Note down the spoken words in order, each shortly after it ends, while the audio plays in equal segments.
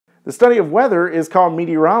The study of weather is called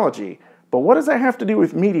meteorology, but what does that have to do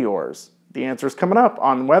with meteors? The answer is coming up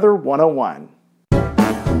on Weather 101.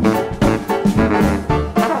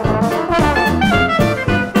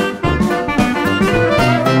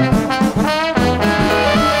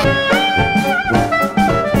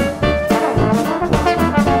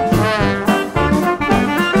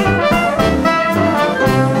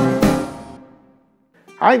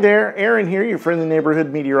 Hi there, Aaron here, your friendly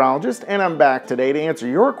neighborhood meteorologist, and I'm back today to answer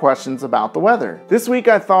your questions about the weather. This week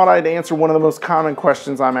I thought I'd answer one of the most common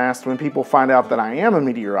questions I'm asked when people find out that I am a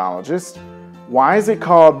meteorologist. Why is it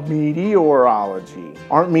called meteorology?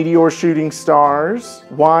 Aren't meteors shooting stars?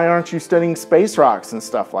 Why aren't you studying space rocks and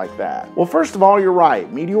stuff like that? Well, first of all, you're right.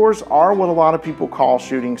 Meteors are what a lot of people call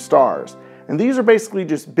shooting stars. And these are basically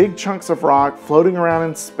just big chunks of rock floating around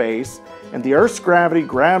in space, and the Earth's gravity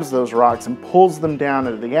grabs those rocks and pulls them down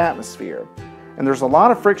into the atmosphere. And there's a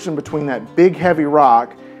lot of friction between that big heavy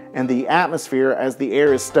rock and the atmosphere as the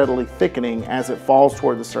air is steadily thickening as it falls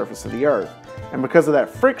toward the surface of the Earth. And because of that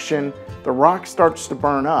friction, the rock starts to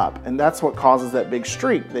burn up, and that's what causes that big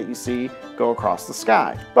streak that you see go across the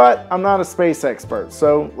sky. But I'm not a space expert,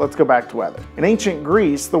 so let's go back to weather. In ancient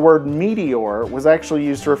Greece, the word meteor was actually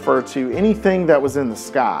used to refer to anything that was in the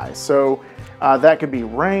sky. So that could be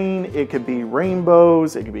rain, it could be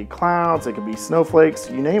rainbows, it could be clouds, it could be snowflakes,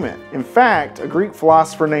 you name it. In fact, a Greek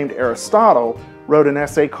philosopher named Aristotle wrote an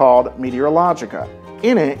essay called Meteorologica.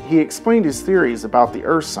 In it, he explained his theories about the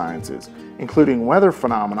earth sciences, including weather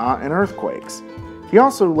phenomena and earthquakes. He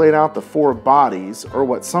also laid out the four bodies, or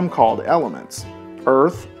what some called elements: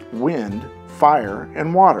 earth, wind, fire,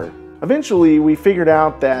 and water. Eventually, we figured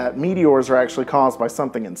out that meteors are actually caused by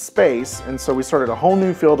something in space, and so we started a whole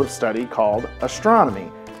new field of study called astronomy.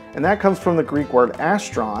 And that comes from the Greek word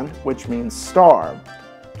astron, which means star.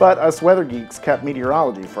 But us weather geeks kept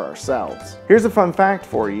meteorology for ourselves. Here's a fun fact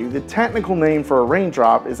for you. The technical name for a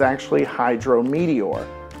raindrop is actually hydrometeor.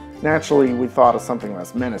 Naturally, we thought of something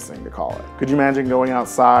less menacing to call it. Could you imagine going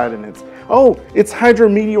outside and it's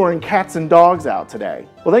hydrometeor and cats and dogs out today?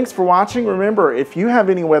 Well, thanks for watching. Remember, if you have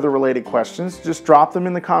any weather-related questions, just drop them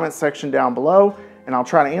in the comments section down below, and I'll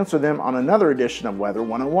try to answer them on another edition of Weather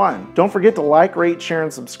 101. Don't forget to like, rate, share,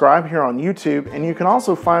 and subscribe here on YouTube, and you can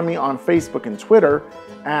also find me on Facebook and Twitter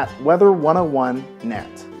at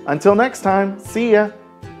Weather101net. Until next time, see ya!